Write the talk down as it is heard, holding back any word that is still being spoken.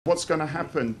What's going to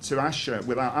happen to Asher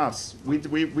without us? We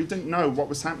didn't know what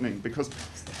was happening because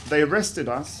they arrested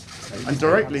us and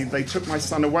directly they took my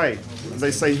son away.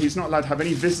 They say he's not allowed to have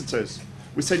any visitors.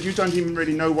 We said, you don't even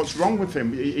really know what's wrong with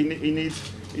him. He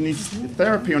needs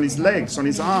therapy on his legs, on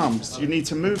his arms. You need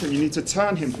to move him. You need to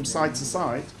turn him from side to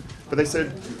side. But they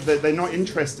said that they're not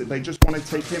interested. They just want to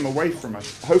take him away from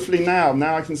us. Hopefully now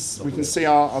we can see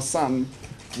our son.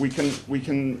 We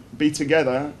can be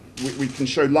together. We can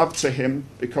show love to him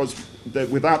because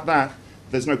without that,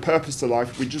 there's no purpose to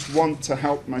life. We just want to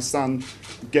help my son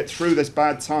get through this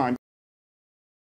bad time.